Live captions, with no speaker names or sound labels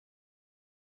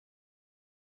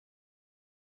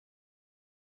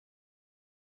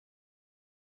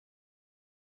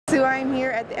So I'm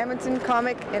here at the Edmonton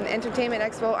Comic and Entertainment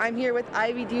Expo. I'm here with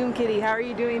Ivy DoomKitty. How are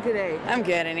you doing today? I'm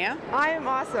good, and you? I am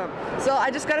awesome. So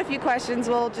I just got a few questions.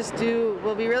 We'll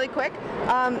be really quick.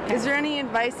 Okay. Is there any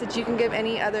advice that you can give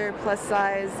any other plus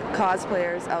size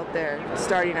cosplayers out there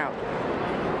starting out?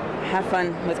 Have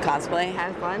fun with cosplay.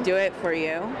 Have fun. Do it for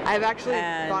you. I've actually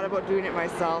thought about doing it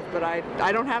myself, but I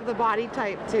don't have the body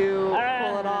type to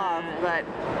pull it off.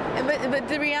 But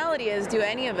the reality is, do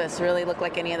any of us really look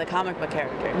like any of the comic book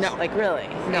characters? No. Like really?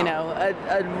 No. You know,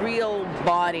 a real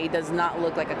body does not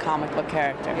look like a comic book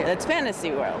character. It's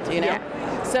fantasy world, you know?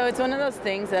 Yeah. So it's one of those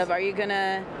things of, are you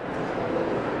gonna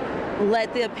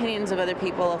let the opinions of other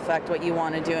people affect what you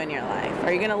want to do in your life?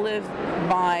 Are you going to live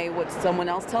by what someone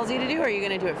else tells you to do, or are you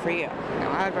going to do it for you? No,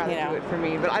 I'd rather do it for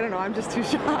me, but I don't know, I'm just too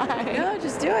shy. No,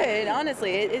 just do it.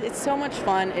 Honestly, it's so much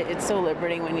fun. It's so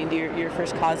liberating when you do your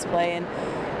first cosplay, and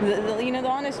the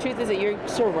honest truth is that you're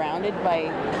surrounded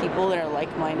by people that are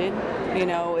like-minded. You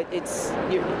know, it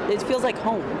feels like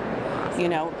home. You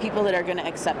know, people that are going to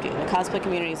accept you. The cosplay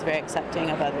community is very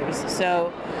accepting of others.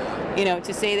 So, you know,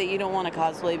 to say that you don't want to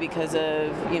cosplay because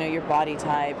of, you know, your body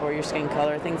type or your skin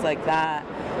color, things like that,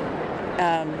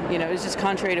 you know, it's just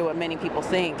contrary to what many people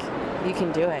think. You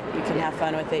can do it. You can have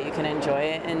fun with it. You can enjoy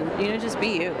it. And, you know, just be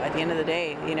you at the end of the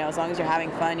day. You know, as long as you're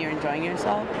having fun, you're enjoying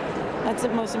yourself. That's the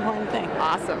most important thing.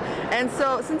 Awesome. And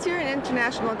so, since you're an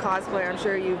international cosplayer, I'm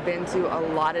sure you've been to a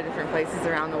lot of different places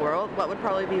around the world. What would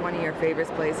probably be one of your favorite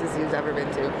places you've ever been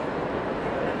to?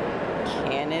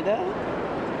 Canada?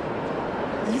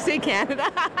 Did you say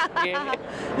Canada? Yeah.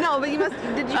 No, but you must.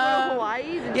 Did you go to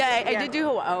Hawaii? I did do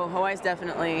Hawaii. Oh, Hawaii's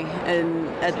definitely,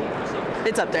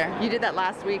 it's up there. You did that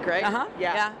last week, right?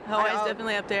 Yeah. Hawaii's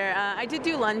definitely up there. I did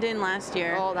do London last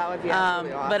year. Oh, that would be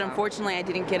absolutely awesome. But unfortunately, I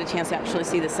didn't get a chance to actually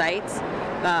see the sights.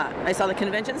 I saw the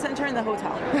convention center and the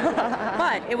hotel,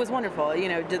 but it was wonderful. You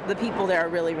know, the people there are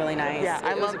really, really nice. Yeah,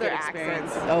 I love their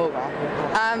accents. Oh,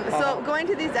 wow. So going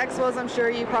to these expos, I'm sure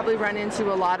you probably run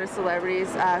into a lot of celebrities.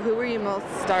 Who were you most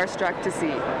starstruck to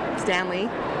see? Stan Lee?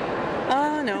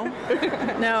 No.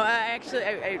 No,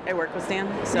 I work with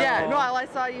Stan. So. Yeah, no, I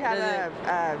saw you had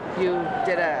you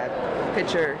did a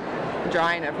picture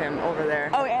drawing of him over there.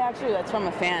 Oh, actually, that's from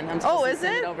a fan. I'm supposed to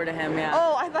send it over to him, yeah.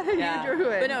 Oh, I thought you drew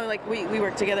it. But no, like, we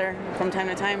work together from time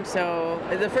to time, so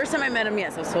the first time I met him,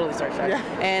 yes, I was totally starstruck. Yeah.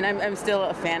 And I'm still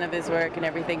a fan of his work and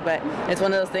everything, but it's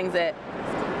one of those things that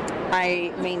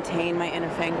I maintain my inner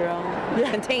fangirl.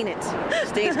 Yeah. Contain it.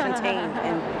 Stays contained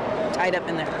and tied up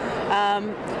in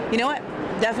there. You know what?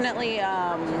 Definitely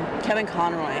Kevin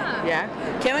Conroy. Yeah?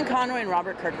 Kevin Conroy and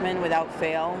Robert Kirkman, without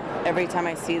fail. Every time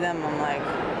I see them, I'm like...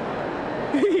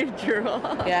 You drool.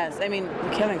 Yes, I mean,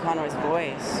 Kevin Conroy's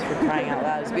voice, for crying out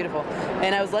loud, is beautiful.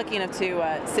 And I was lucky enough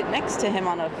to sit next to him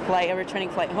on a returning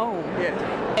flight home. Yeah.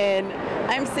 And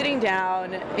I'm sitting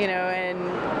down, you know,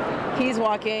 and he's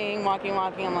walking.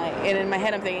 I'm like, and in my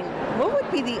head I'm thinking, what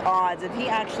would be the odds if he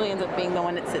actually ends up being the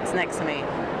one that sits next to me?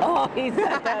 Oh, he's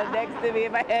sat down next to me.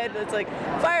 In my head, it's like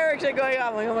fireworks are going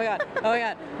off. I'm like, oh my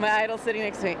god, my idol's sitting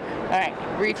next to me. All right,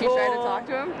 were you too shy to talk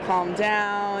to him? Calm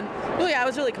down. Well, yeah, I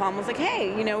was really calm. I was like,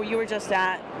 hey, you know, you were just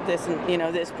at this, you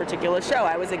know, this particular show.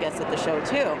 I was a guest at the show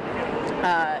too.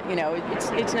 You know,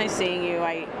 it's nice seeing you.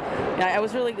 I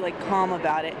was really like calm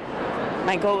about it.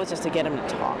 My goal was just to get him to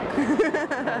talk,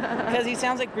 because he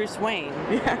sounds like Bruce Wayne.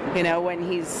 Yeah. You know, when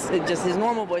he's just his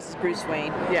normal voice is Bruce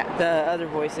Wayne. Yeah. The other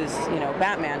voice is, you know,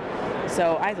 Batman.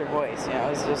 So either voice, you know, it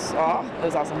was just it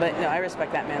was awesome. But you know, I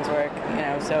respect that man's work. You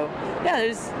know, so yeah,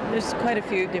 there's quite a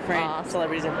few different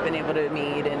celebrities I've been able to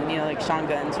meet, and you know, like Sean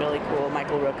Gunn's really cool.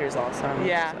 Michael Rooker's awesome.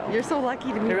 Yeah. So. You're so lucky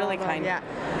to meet. They're really kind. Yeah.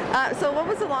 So what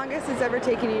was the longest it's ever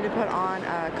taken you to put on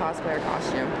a cosplayer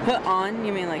costume? Put on?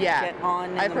 You mean like get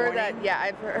on? I've heard that. Yeah,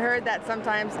 I've heard that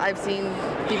sometimes I've seen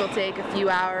people take a few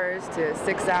hours to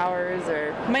 6 hours,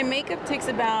 or. My makeup takes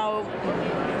about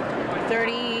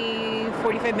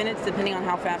 30-45 minutes, depending on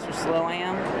how fast or slow I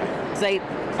am. Because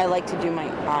I like to do my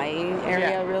eye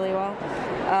area really well.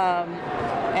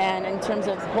 And in terms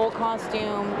of whole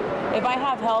costume, if I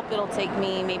have help, it'll take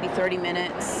me maybe 30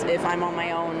 minutes. If I'm on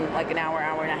my own, like an hour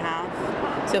and a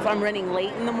half. So if I'm running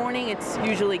late in the morning, it's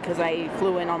usually because I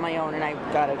flew in on my own and I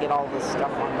gotta get all this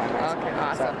stuff on by myself. Okay,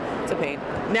 awesome. So it's a pain.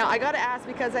 Now I gotta ask,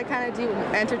 because I kind of do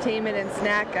entertainment and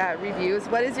snack reviews,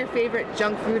 what is your favorite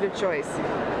junk food of choice?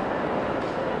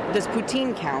 Does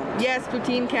poutine count? Yes,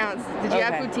 poutine counts. Did you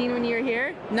have poutine when you were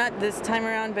here? Not this time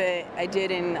around, but I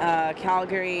did in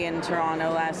Calgary and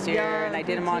Toronto last year, and I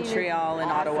did in Montreal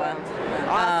and Ottawa.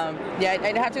 Awesome. Yeah,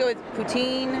 I'd have to go with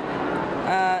poutine.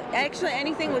 Actually,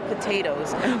 anything with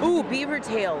potatoes. Ooh, beaver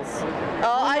tails.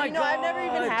 Oh, I know. I've never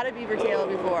even had a beaver tail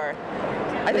before.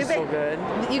 I think so good.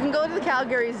 You can go to the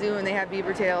Calgary Zoo and they have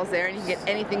beaver tails there, and you can get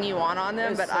anything you want on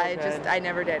them. But so I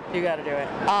never did. You got to do it.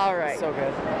 All right. It's so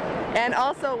good. And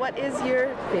also, what is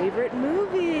your favorite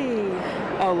movie?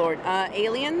 Oh Lord,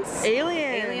 Aliens.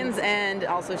 Aliens. And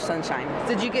also Sunshine.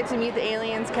 Did you get to meet the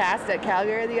Aliens cast at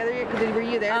Calgary the other year? Were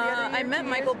you there the other year? I met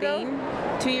Michael Biehn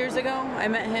 2 years ago. I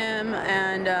met him,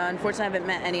 and unfortunately, I haven't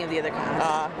met any of the other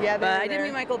cast. Yeah, but I did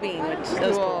meet Michael Biehn, which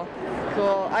was cool.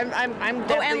 Cool. I'm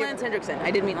definitely. And Lance Hendrickson.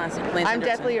 I did meet Lance Hendrickson. I'm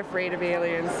definitely afraid of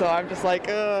aliens, so I'm just like,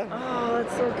 ugh. Oh,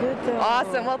 that's so good though.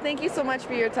 Awesome. Well, thank you so much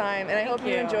for your time, and I hope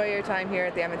you enjoy your time here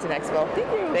at the Edmonton Expo.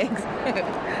 Thank you. Thanks.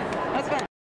 That's fun.